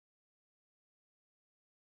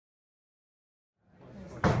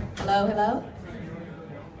Hello, hello.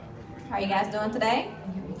 How are you guys doing today?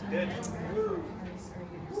 Good.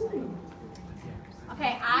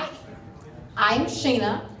 Okay, I'm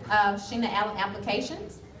Sheena of Sheena Allen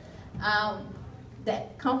Applications. The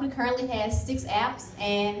company currently has 6 apps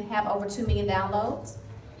and have over 2 million downloads.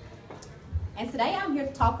 And today I'm here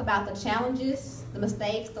to talk about the challenges, the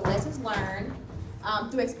mistakes, the lessons learned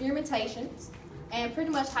through experimentations, and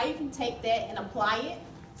pretty much how you can take that and apply it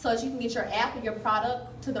so that you can get your app or your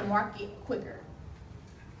product to the market quicker.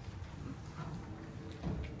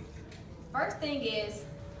 First thing is,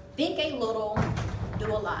 think a little, do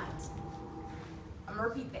a lot. I'm gonna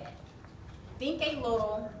repeat that. Think a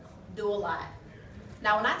little, do a lot.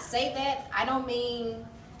 Now when I say that, I don't mean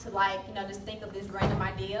to just think of this random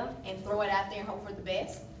idea and throw it out there and hope for the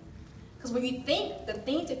best. Because when you think, the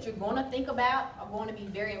things that you're gonna think about are going to be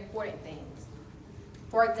very important things.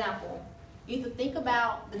 For example, you need to think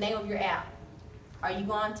about the name of your app. Are you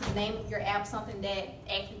going to name your app something that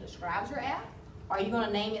actually describes your app? Or are you going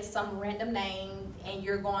to name it some random name and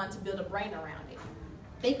you're going to build a brand around it?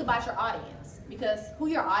 Think about your audience, because who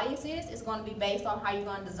your audience is going to be based on how you're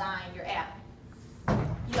going to design your app.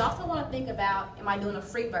 You also want to think about, am I doing a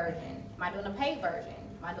free version? Am I doing a paid version?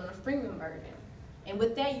 Am I doing a freemium version? And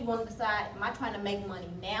with that, you want to decide, am I trying to make money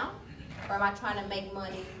now or am I trying to make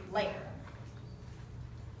money later?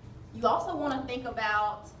 You also want to think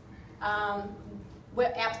about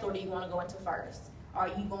what app store do you want to go into first? Are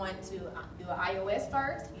you going to do an iOS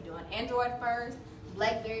first? Are you doing Android first?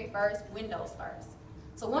 BlackBerry first? Windows first?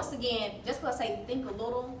 So once again, just because I say think a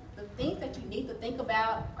little, the things that you need to think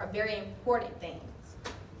about are very important things.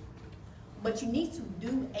 But you need to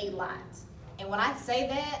do a lot. And when I say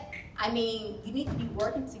that, I mean you need to be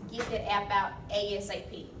working to get that app out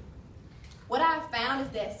ASAP. What I've found is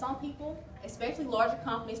that some people, especially larger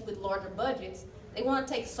companies with larger budgets, they want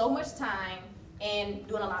to take so much time and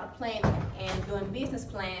doing a lot of planning and doing business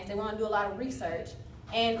plans. They want to do a lot of research.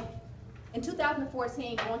 And in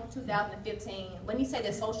 2014, going to 2015, let me say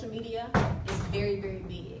that social media is very, very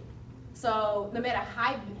big. So no matter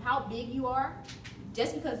how big you are,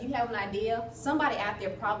 just because you have an idea, somebody out there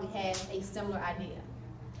probably has a similar idea.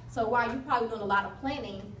 So while you're probably doing a lot of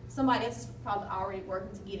planning, somebody else is probably already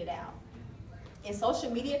working to get it out. And social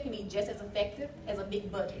media can be just as effective as a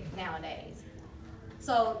big budget nowadays.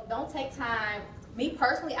 So don't take time. Me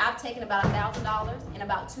personally, I've taken about $1,000 in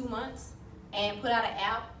about 2 months and put out an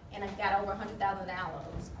app and I got over 100,000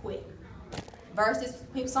 downloads quick. Versus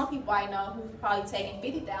some people I know who've probably taken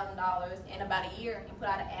 $50,000 in about a year and put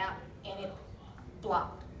out an app and it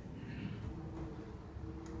flopped.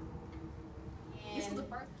 This was the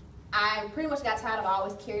first. I pretty much got tired of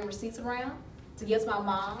always carrying receipts around to give to my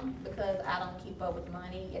mom because I don't keep up with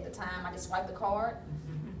money at the time. I just swiped the card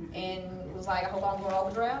and it was like, I hope I don't go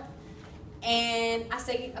overdraft. And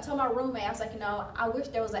I told my roommate, I was like, I wish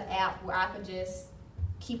there was an app where I could just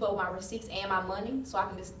keep up with my receipts and my money so I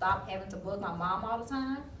can just stop having to bug my mom all the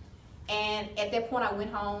time. And at that point I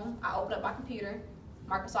went home, I opened up my computer,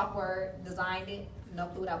 Microsoft Word, designed it, no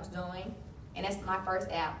clue what I was doing, and that's my first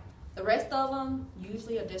app. The rest of them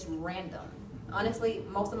usually are just random. Honestly,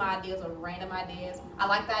 most of my ideas are random ideas. I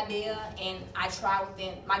like the idea and I try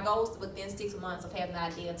my goal is within 6 months of having the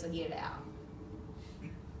idea to get it out.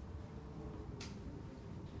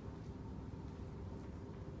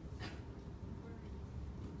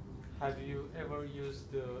 Have you ever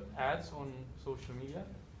used ads on social media?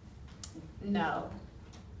 No.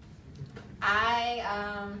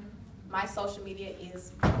 My social media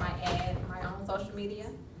is my own social media.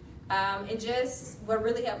 What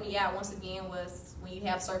really helped me out once again was when you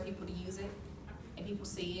have certain people to use it and people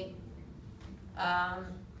see it.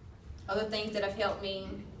 Other things that have helped me,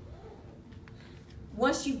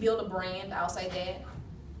 once you build a brand, I'll say that,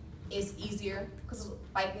 it's easier because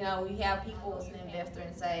we have people as an investor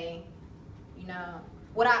and say,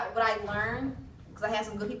 what I learned, because I had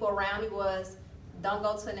some good people around me, was don't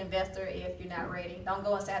go to an investor if you're not ready. Don't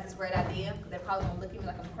go and say I have this great idea because they're probably going to look at me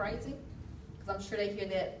like I'm crazy, because I'm sure they hear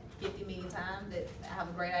that 50 million times that I have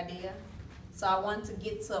a great idea. So I wanted to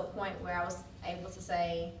get to a point where I was able to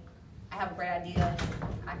say, I have a great idea.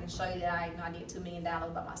 I can show you that I did $2 million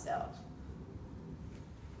by myself.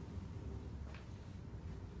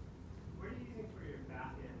 What are you using for your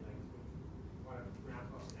back end? Like, when you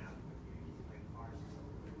ramp up an app, like you're using like cars or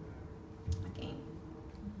something like that? Okay.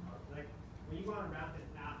 Like, when you want to ramp an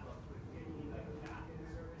app up, like, do you need like a back end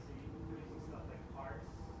service? Are you using stuff like cars?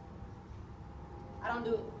 I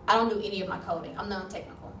don't do any of my coding. I'm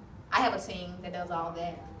non-technical. I have a team that does all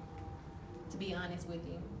that, to be honest with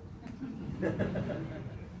you.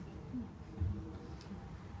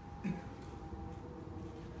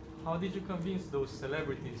 how did you convince those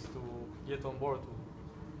celebrities to get on board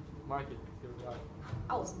to market your app?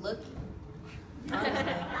 I was lucky.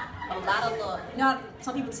 Honestly, a lot of luck. You know,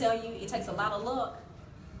 some people tell you it takes a lot of luck.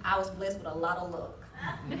 I was blessed with a lot of luck.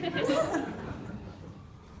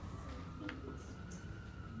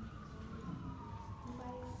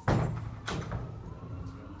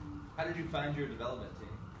 How did you find your development team?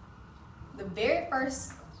 The very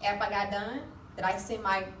first app I got done that I sent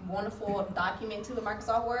my wonderful document to in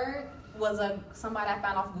Microsoft Word was somebody I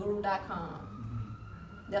found off Guru.com.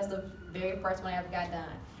 That's the very first one I ever got done.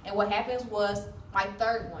 And what happens was my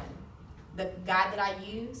third one, the guy that I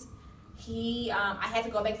used, I had to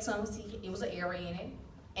go back to him. It was an error in it.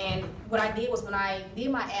 And what I did was when I did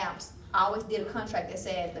my apps, I always did a contract that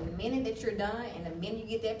said the minute that you're done and the minute you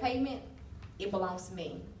get that payment, it belongs to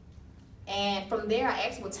me. And from there, I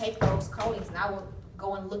actually would take those codings and I would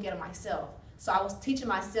go and look at them myself. So I was teaching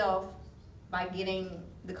myself by getting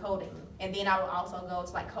the coding. And then I would also go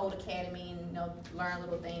to like Code Academy and learn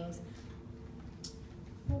little things.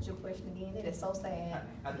 What was your question again? That is so sad.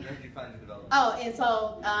 How did you find your development? Oh, and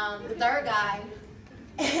so the third guy,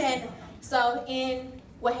 and so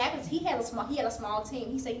what happens? He had a small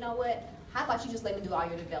team. He said, you know what? How about you just let me do all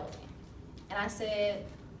your development? And I said,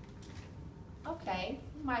 okay,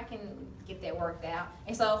 I can get that worked out.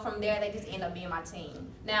 And so from there, they just end up being my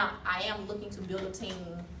team. Now I am looking to build a team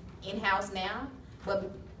in-house now,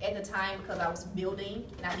 but at the time because I was building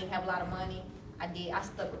and I didn't have a lot of money, I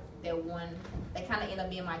stuck with that one. They kind of end up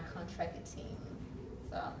being my contracted team.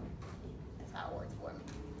 So that's how it worked for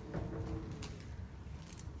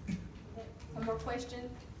me. One more question?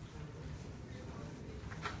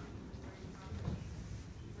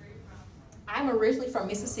 I'm originally from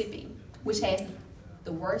Mississippi, which has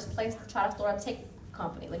the worst place to try to start a tech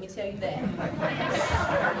company. Let me tell you that.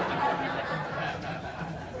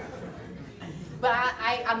 But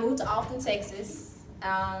I moved to Austin, Texas,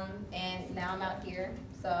 and now I'm out here.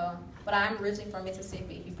 So, but I'm originally from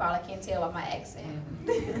Mississippi. You probably can't tell by my accent.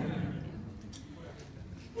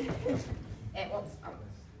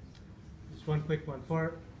 Just one quick one.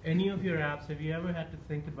 For any of your apps, have you ever had to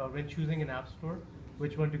think about, when choosing an app store,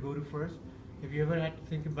 which one to go to first? Have you ever had to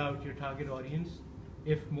think about your target audience?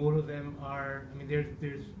 If more of them are, I mean,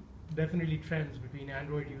 there's definitely trends between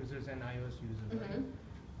Android users and iOS users. Mm-hmm. Right?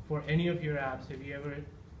 For any of your apps, have you ever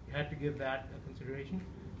had to give that a consideration?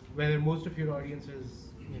 Whether most of your audience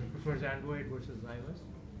prefers Android versus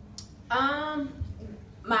iOS?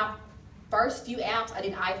 My first few apps I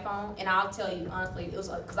did iPhone, and I'll tell you honestly, it was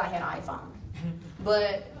because I had an iPhone.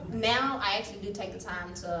 But now I actually do take the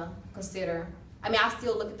time to consider. I mean, I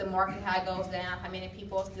still look at the market, how it goes down, how many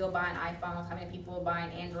people are still buying iPhones, how many people are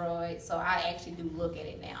buying Android. So I actually do look at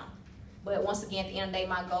it now. But once again, at the end of the day,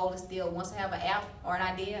 my goal is still, once I have an app or an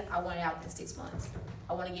idea, I want it out in 6 months.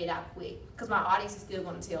 I want to get it out quick. Because my audience is still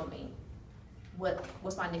going to tell me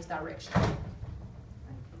what's my next direction. And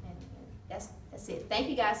that's it. Thank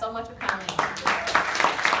you guys so much for coming.